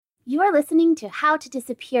You are listening to How to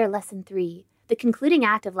Disappear Lesson 3, the concluding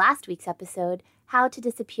act of last week's episode, How to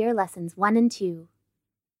Disappear Lessons 1 and 2.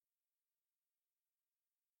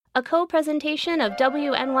 A co-presentation of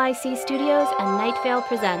WNYC Studios and Night Vale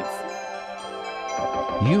Presents.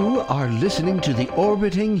 You are listening to the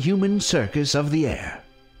orbiting human circus of the air.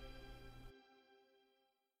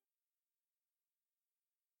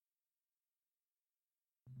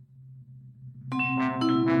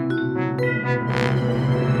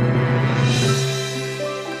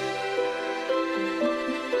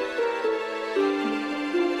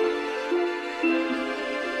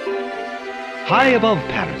 High above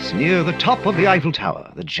Paris, near the top of the Eiffel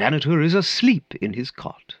Tower, the janitor is asleep in his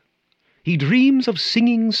cot. He dreams of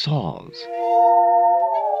singing saws.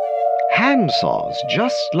 Hand saws,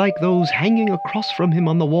 just like those hanging across from him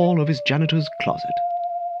on the wall of his janitor's closet.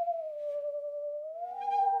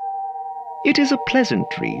 It is a pleasant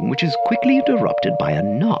dream which is quickly interrupted by a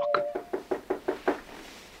knock.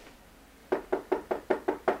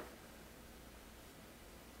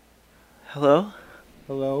 Hello?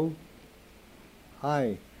 Hello?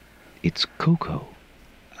 Hi. It's Coco.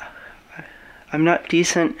 I'm not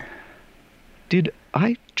decent. Did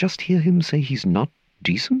I just hear him say he's not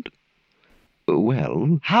decent?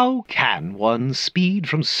 Well, how can one speed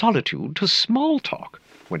from solitude to small talk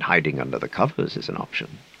when hiding under the covers is an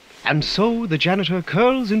option? And so the janitor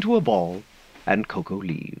curls into a ball, and Coco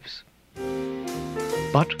leaves.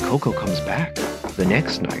 But Coco comes back the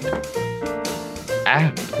next night,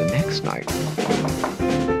 and the next night.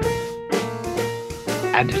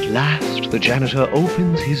 And at last the janitor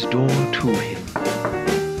opens his door to him.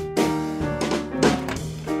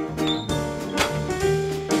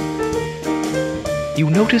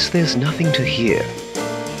 You notice there's nothing to hear.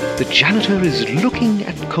 The janitor is looking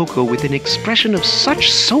at Coco with an expression of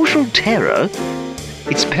such social terror,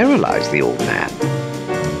 it's paralyzed the old man.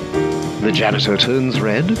 The janitor turns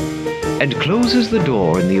red and closes the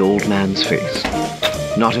door in the old man's face.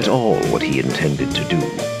 Not at all what he intended to do.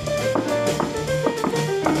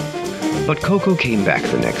 But Coco came back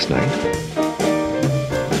the next night.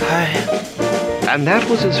 Hi. And that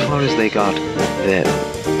was as far as they got then.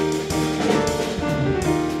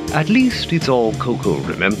 At least it's all Coco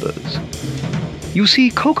remembers. You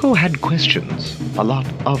see, Coco had questions, a lot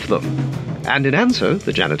of them. And in answer,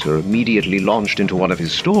 the janitor immediately launched into one of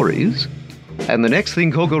his stories. And the next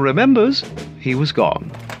thing Coco remembers, he was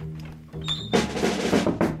gone.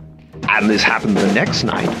 And this happened the next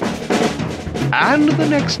night. And the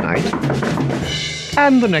next night.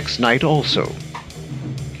 And the next night also.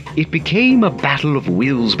 It became a battle of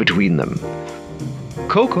wills between them.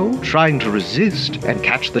 Coco trying to resist and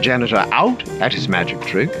catch the janitor out at his magic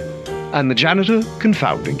trick, and the janitor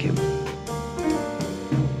confounding him.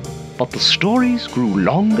 But the stories grew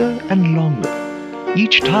longer and longer,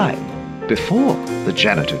 each time before the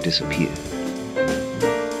janitor disappeared.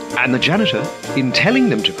 And the janitor, in telling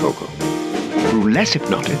them to Coco, grew less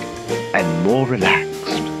hypnotic and more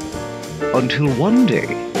relaxed. Until one day,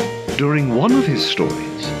 during one of his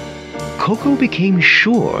stories, Coco became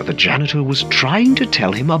sure the janitor was trying to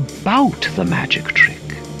tell him about the magic trick.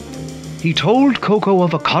 He told Coco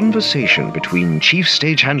of a conversation between Chief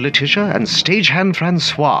Stagehand Letitia and Stagehand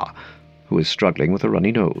Francois, who is struggling with a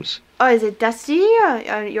runny nose. Oh, is it dusty?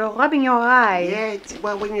 You're rubbing your eye. Yeah,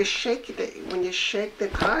 well, when you shake the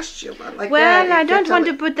costume like well, that, I don't want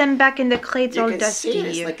to put them back in the crates all you can dusty. see it,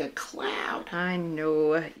 it's like a cloud. I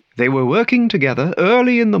know. They were working together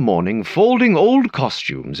early in the morning, folding old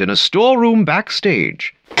costumes in a storeroom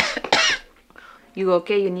backstage. You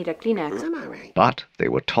okay? You need a Kleenex. I'm all right. But they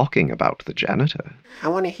were talking about the janitor. I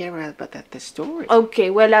want to hear about the story. Okay,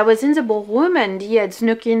 well, I was in the ballroom and he had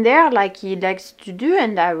snuck in there like he likes to do,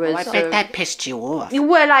 and I was... Oh, I bet that pissed you off.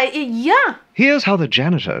 Well, yeah. Here's how the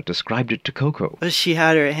janitor described it to Coco. She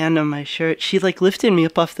had her hand on my shirt. She lifted me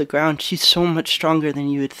up off the ground. She's so much stronger than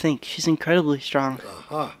you would think. She's incredibly strong.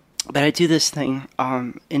 Uh-huh. But I do this thing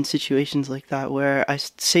in situations like that where I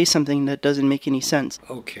say something that doesn't make any sense.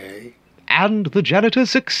 Okay. And the janitor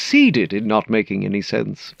succeeded in not making any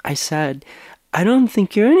sense. I said, I don't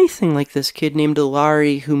think you're anything like this kid named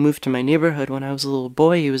Larry who moved to my neighborhood when I was a little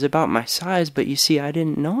boy. He was about my size, but you see, I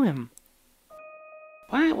didn't know him.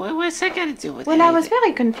 What's that got to do with Well, I was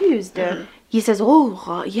very confused. He says,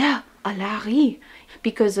 yeah, a Larry.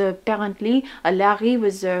 Because apparently Larry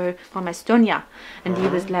was from Estonia. And he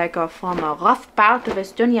was from a rough part of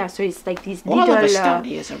Estonia. So it's like this All little... of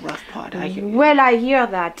Estonia is a rough part, I hear you. Well, I hear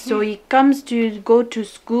that. So he comes to go to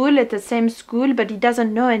school at the same school, but he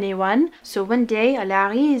doesn't know anyone. So one day,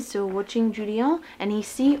 Larry is watching Julien, and he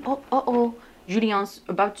see, Julien's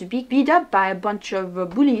about to be beat up by a bunch of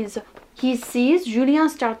bullies. he sees Julien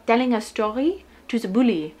start telling a story to the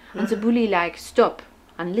bully. And the bully like, stop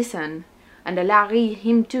and listen. And Larry,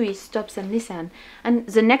 him too, he stops and listen. And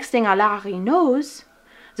the next thing Larry knows,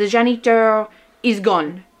 the janitor is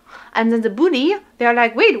gone. And then the bully, they're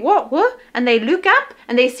like, wait, what? And they look up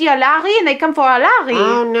and they see Larry and they come for Larry.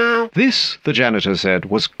 Oh, no. This, the janitor said,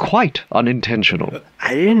 was quite unintentional.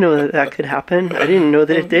 I didn't know that that could happen. I didn't know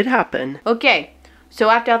that it did happen. Okay, so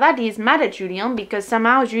after that, he's mad at Julien because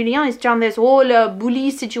somehow Julien has turned this whole bully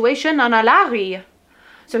situation on Larry.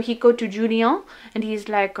 So he go to Julien and he's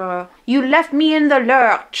like, you left me in the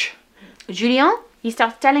lurch. Julien, he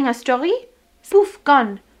starts telling a story. Poof,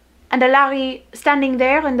 gone. And Larry standing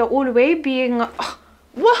there in the hallway being,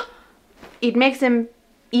 what? It makes him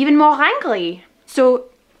even more angry. So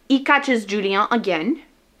he catches Julien again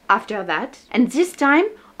after that. And this time,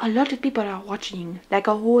 a lot of people are watching. Like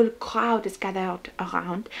a whole crowd is gathered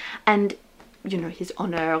around. And, you know, his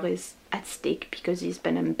honor is at stake because he's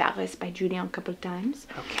been embarrassed by Julien a couple times.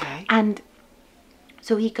 Okay. And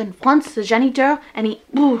so he confronts the janitor and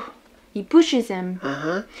he pushes him.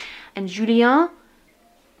 Uh-huh. And Julien,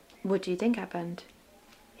 what do you think happened?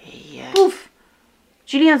 Yeah. Poof!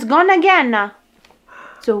 Julien's gone again.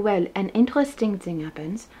 So, well, an interesting thing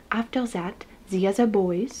happens. After that, the other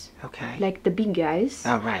boys, Okay. like the big guys,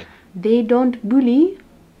 All right. they don't bully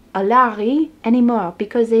Larry anymore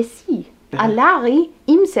because they see Larry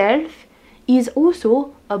himself is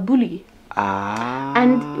also a bully. Ah.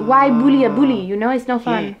 And why bully a bully? You know, it's no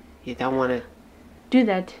fun. Yeah. You don't want to... Do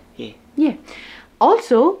that. Yeah. Yeah.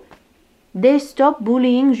 Also, they stop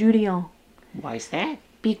bullying Julien Why is that?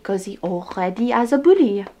 because he already has a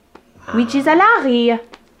bully, which is a Larry.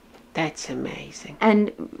 That's amazing.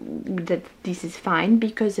 And this is fine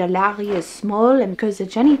because Larry is small and because the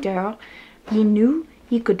janitor, he knew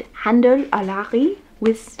he could handle a Larry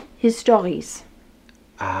with his stories.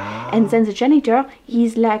 Ah. And then the janitor,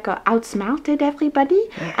 he's like outsmarted everybody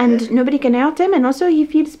and nobody can hurt him, and also he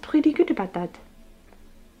feels pretty good about that.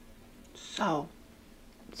 So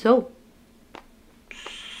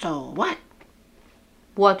what?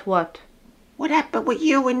 What? What happened with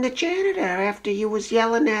you and the janitor after you was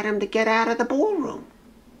yelling at him to get out of the ballroom?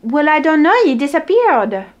 Well, I don't know, he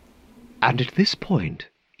disappeared. And at this point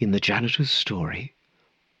in the janitor's story,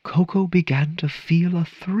 Coco began to feel a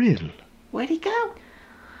thrill. Where'd he go?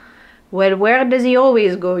 Well, where does he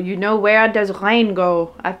always go? You know, where does rain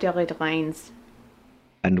go after it rains?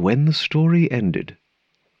 And when the story ended,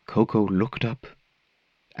 Coco looked up,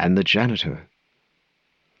 and the janitor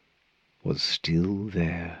was still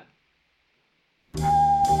there.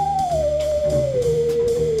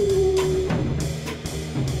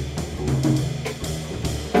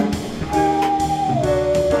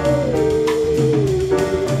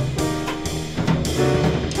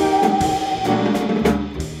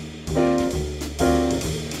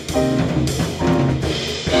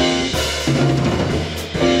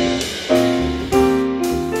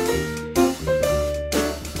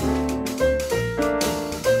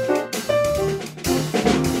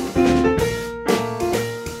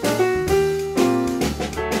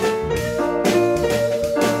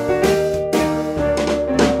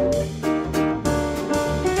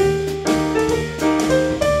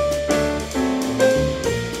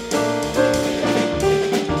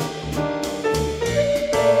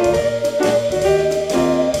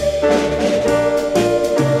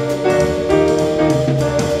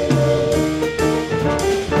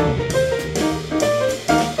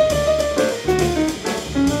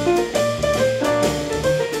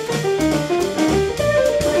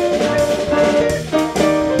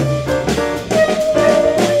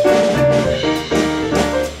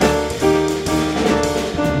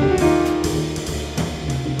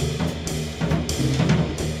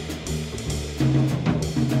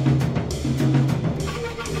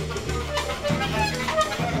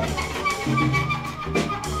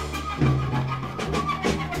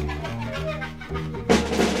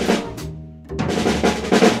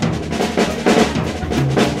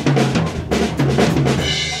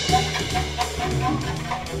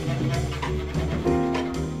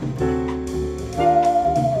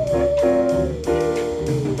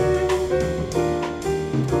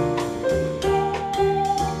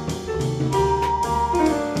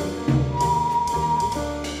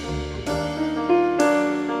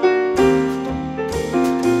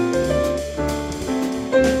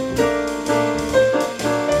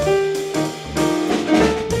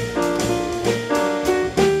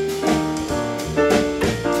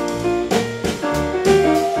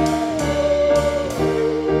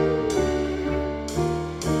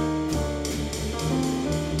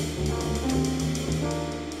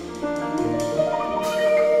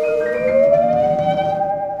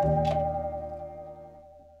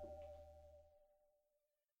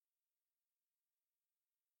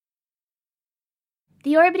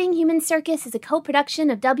 The Orbiting Human Circus is a co-production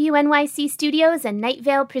of WNYC Studios and Night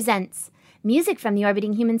Vale Presents. Music from the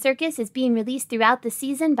Orbiting Human Circus is being released throughout the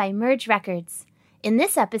season by Merge Records. In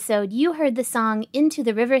this episode, you heard the song Into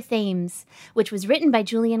the River Thames, which was written by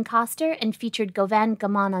Julian Coster and featured Govan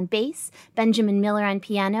Gaman on bass, Benjamin Miller on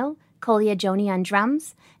piano, Kolia Joni on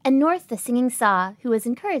drums, and North the Singing Saw, who was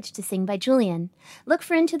encouraged to sing by Julian. Look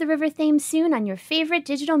for Into the River Thames soon on your favorite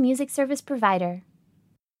digital music service provider.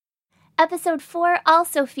 Episode 4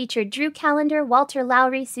 also featured Drew Callender, Walter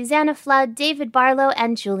Lowry, Susanna Flood, David Barlow,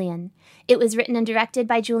 and Julian. It was written and directed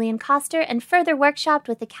by Julian Coster and further workshopped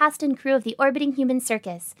with the cast and crew of the Orbiting Human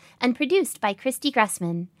Circus, and produced by Christy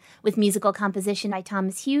Gressman, with musical composition by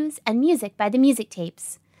Thomas Hughes and music by The Music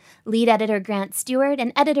Tapes. Lead editor Grant Stewart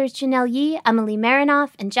and editors Janelle Yee, Emily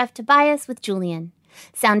Marinoff, and Jeff Tobias with Julian.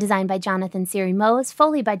 Sound design by Jonathan Siri Mose,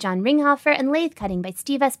 Foley by John Ringhofer, and lathe cutting by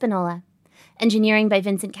Steve Espinola. Engineering by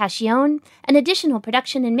Vincent Cacchione, and additional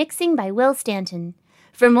production and mixing by Will Stanton.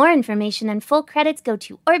 For more information and full credits, go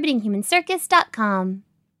to orbitinghumancircus.com.